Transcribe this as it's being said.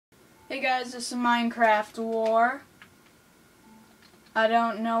Hey guys, this is Minecraft War. I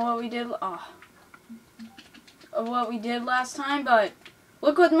don't know what we did last time, but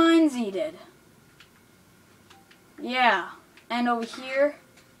look what Mindsy did. Yeah, and over here,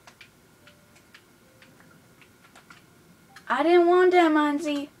 I didn't want that,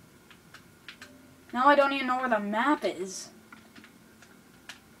 Mindsy. Now I don't even know where the map is.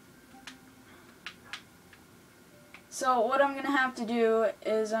 So what I'm gonna have to do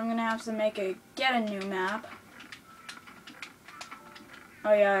is I'm gonna have to get a new map.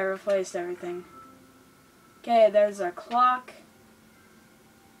 Oh yeah, I replaced everything. Okay, there's our clock.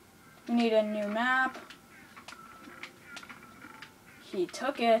 We need a new map. He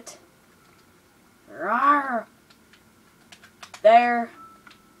took it. Rawr. There.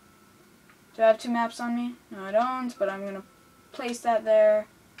 Do I have two maps on me? No, I don't, but I'm gonna place that there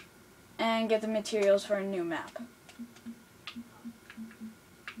and get the materials for a new map.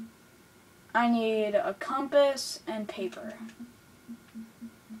 I need a compass and paper.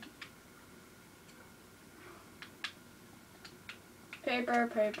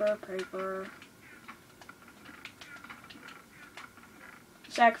 Paper.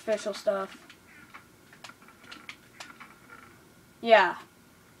 Sacrificial stuff. Yeah.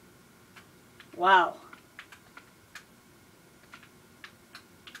 Wow.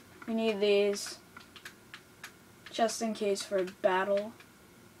 We need these just in case for battle.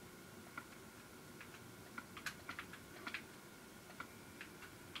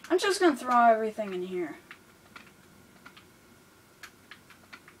 I'm just gonna throw everything in here.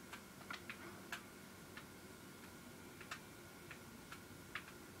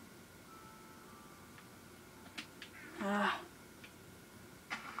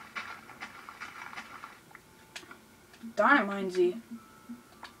 Darn it, Mindsy.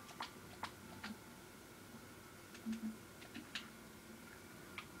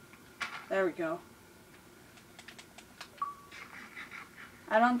 There we go.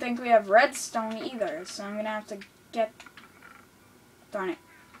 I don't think we have redstone either, so I'm gonna have to get... Darn it.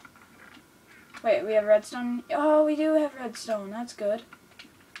 Wait, we have redstone? Oh, we do have redstone. That's good.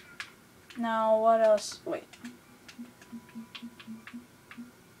 Now, what else? Wait.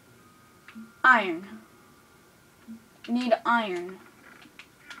 Iron. We need iron.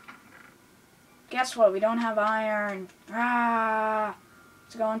 Guess what? We don't have iron. Ah!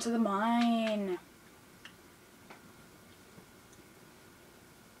 Let's go into the mine.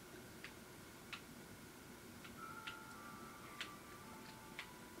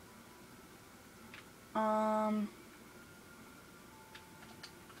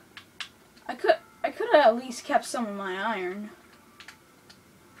 I could have at least kept some of my iron.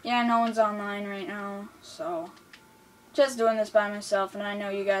 Yeah, no one's online right now, so just doing this by myself, and I know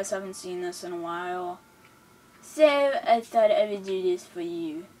you guys haven't seen this in a while. So I thought I would do this for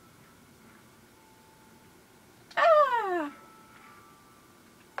you. Ah!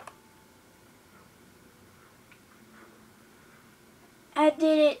 I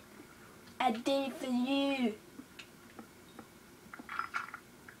did it. I did it for you.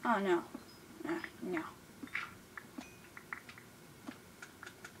 Oh no. No.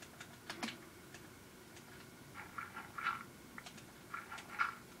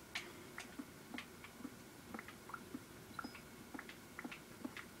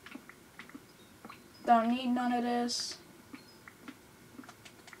 Don't need none of this.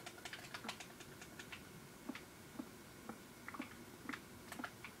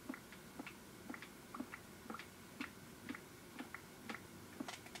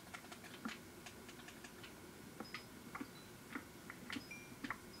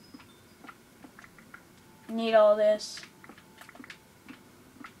 Need all this.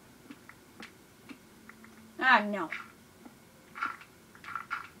 Ah, no.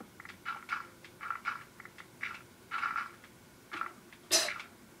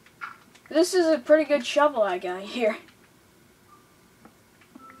 This is a pretty good shovel I got here.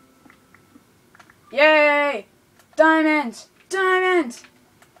 Yay! Diamonds! Diamonds!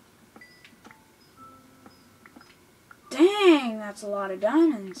 Dang, that's a lot of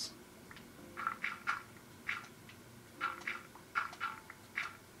diamonds.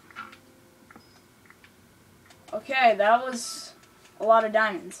 Okay, that was a lot of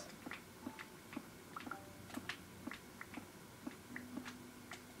diamonds.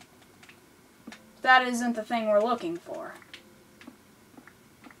 That isn't the thing we're looking for.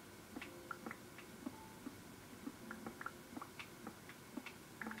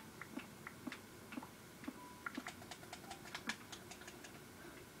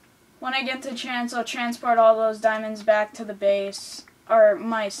 When I get the chance, I'll transport all those diamonds back to the base, or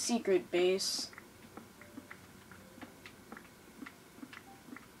my secret base.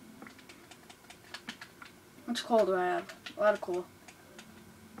 much coal do I have? A lot of coal.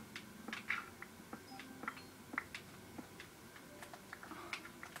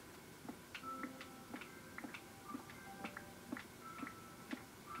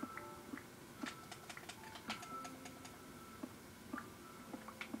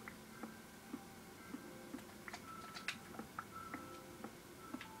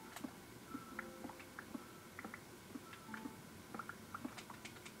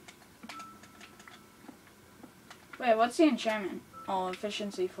 Wait, what's the enchantment? Oh,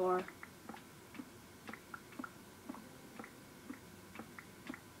 efficiency 4.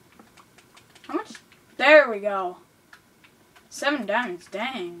 How much? There we go. 7 diamonds,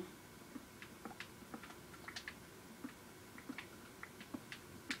 dang.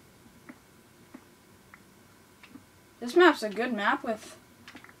 This map's a good map with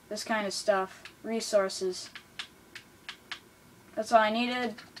this kind of stuff. Resources. That's all I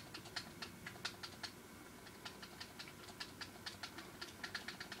needed.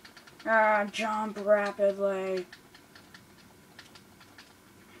 Jump rapidly.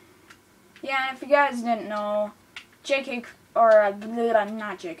 Yeah, if you guys didn't know, not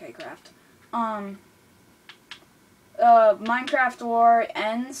JK Craft. Minecraft War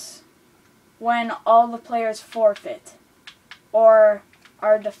ends when all the players forfeit or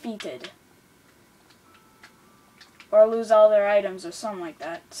are defeated or lose all their items or something like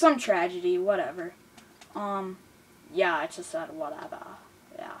that. Some tragedy, whatever. Yeah, I just said whatever.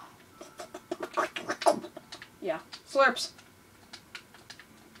 Yeah. Yeah. Slurps.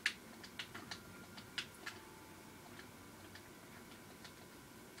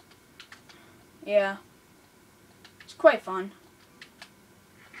 Yeah. It's quite fun.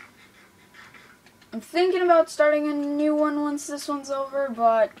 I'm thinking about starting a new one once this one's over,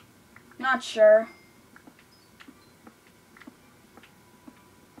 but not sure.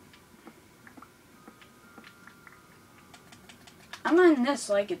 I'm on this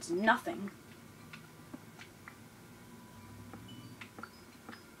like it's nothing.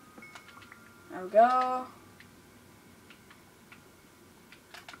 There we go.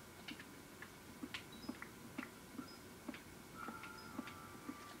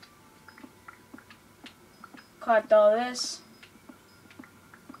 Collect all this.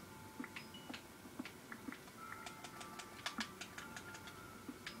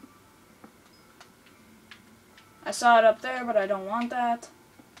 I saw it up there, but I don't want that.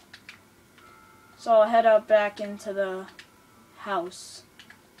 So I'll head up back into the house.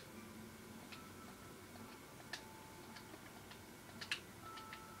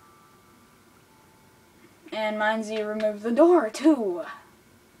 And Mindsy removed the door, too.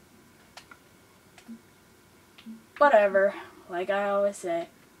 Whatever. Like I always say.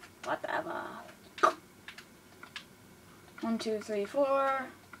 Whatever. 1, 2, 3, 4.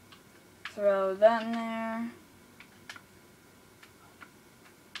 Throw that in there.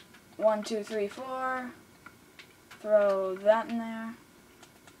 1, 2, 3, 4. Throw that in there.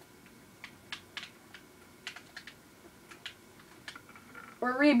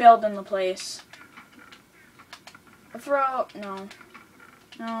 We're rebuilding the place. No.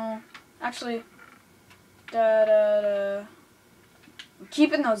 Actually, I'm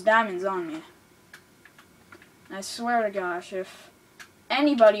keeping those diamonds on me. I swear to gosh, if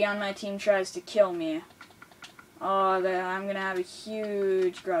anybody on my team tries to kill me, I'm gonna have a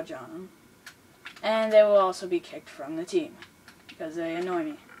huge grudge on them. And they will also be kicked from the team, because they annoy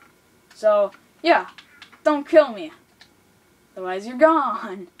me. So, yeah, don't kill me. Otherwise you're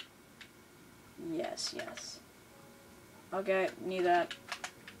gone. Yes. Okay, need that.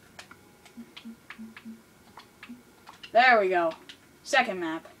 There we go. Second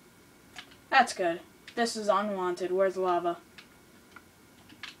map. That's good. This is unwanted. Where's lava?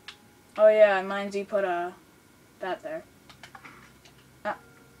 Oh yeah, Mindsy put that there.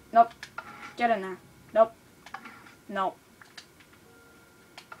 Nope. Get in there. Nope.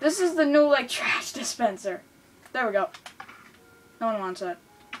 This is the new, trash dispenser. There we go. No one wants it.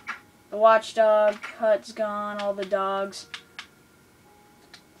 The watchdog hut's gone. All the dogs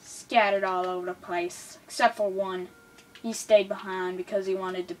scattered all over the place. Except for one. He stayed behind because he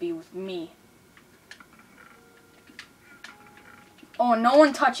wanted to be with me. Oh, no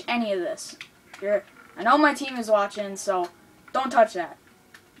one touch any of this. I know my team is watching, so don't touch that.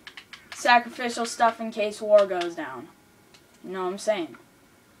 Sacrificial stuff in case war goes down. You know what I'm saying?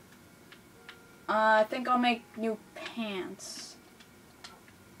 I think I'll make new pants.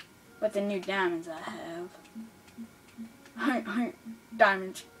 With the new diamonds I have.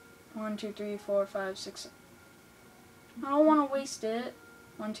 Diamonds. 1, 2, 3, 4, 5, 6. I don't want to waste it.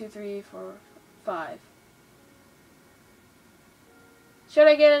 1, 2, 3, 4, 5. Should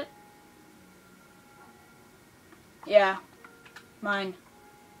I get it? Yeah, mine.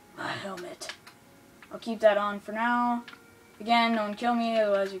 My helmet. I'll keep that on for now. Again, no one kill me,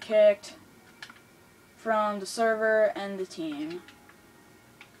 otherwise you're kicked from the server and the team.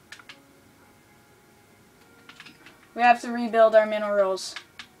 We have to rebuild our minerals.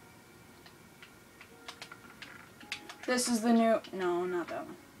 This is the new... No, not that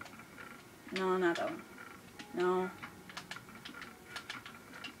one. No, not that one. No.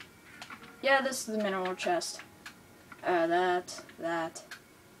 Yeah, this is the mineral chest. That.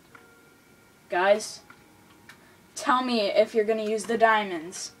 Guys, tell me if you're gonna use the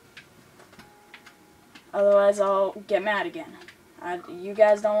diamonds. Otherwise, I'll get mad again. You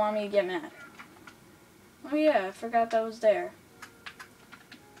guys don't want me to get mad. Oh yeah, I forgot that was there.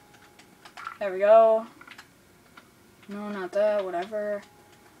 There we go. No, not that, whatever.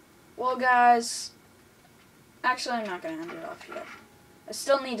 Well, guys, actually, I'm not gonna end it off yet. I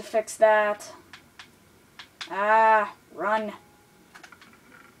still need to fix that. Run.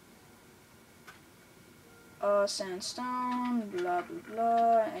 Sandstone, blah, blah,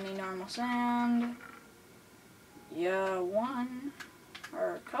 blah. Any normal sand. Yeah, one.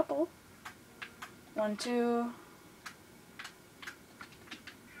 Or a couple. 1, 2.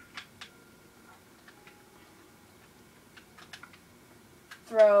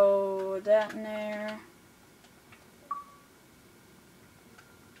 Throw that in there.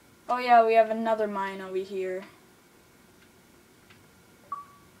 Oh yeah, we have another mine over here.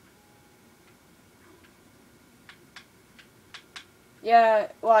 Yeah,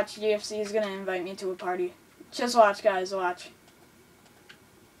 watch, GFC is gonna invite me to a party. Just watch, guys, watch.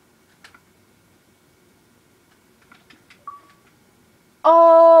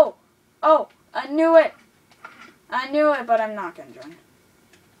 Oh, I knew it. I knew it, but I'm not gonna join.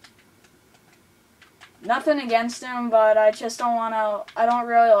 Nothing against him, but I just don't wanna, I don't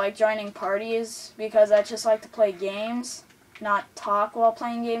really like joining parties because I just like to play games, not talk while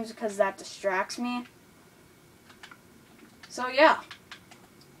playing games because that distracts me. So yeah.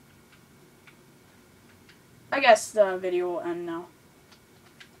 I guess the video will end now.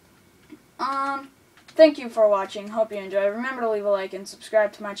 Thank you for watching. Hope you enjoyed. Remember to leave a like and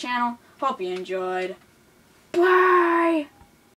subscribe to my channel. Hope you enjoyed. Bye!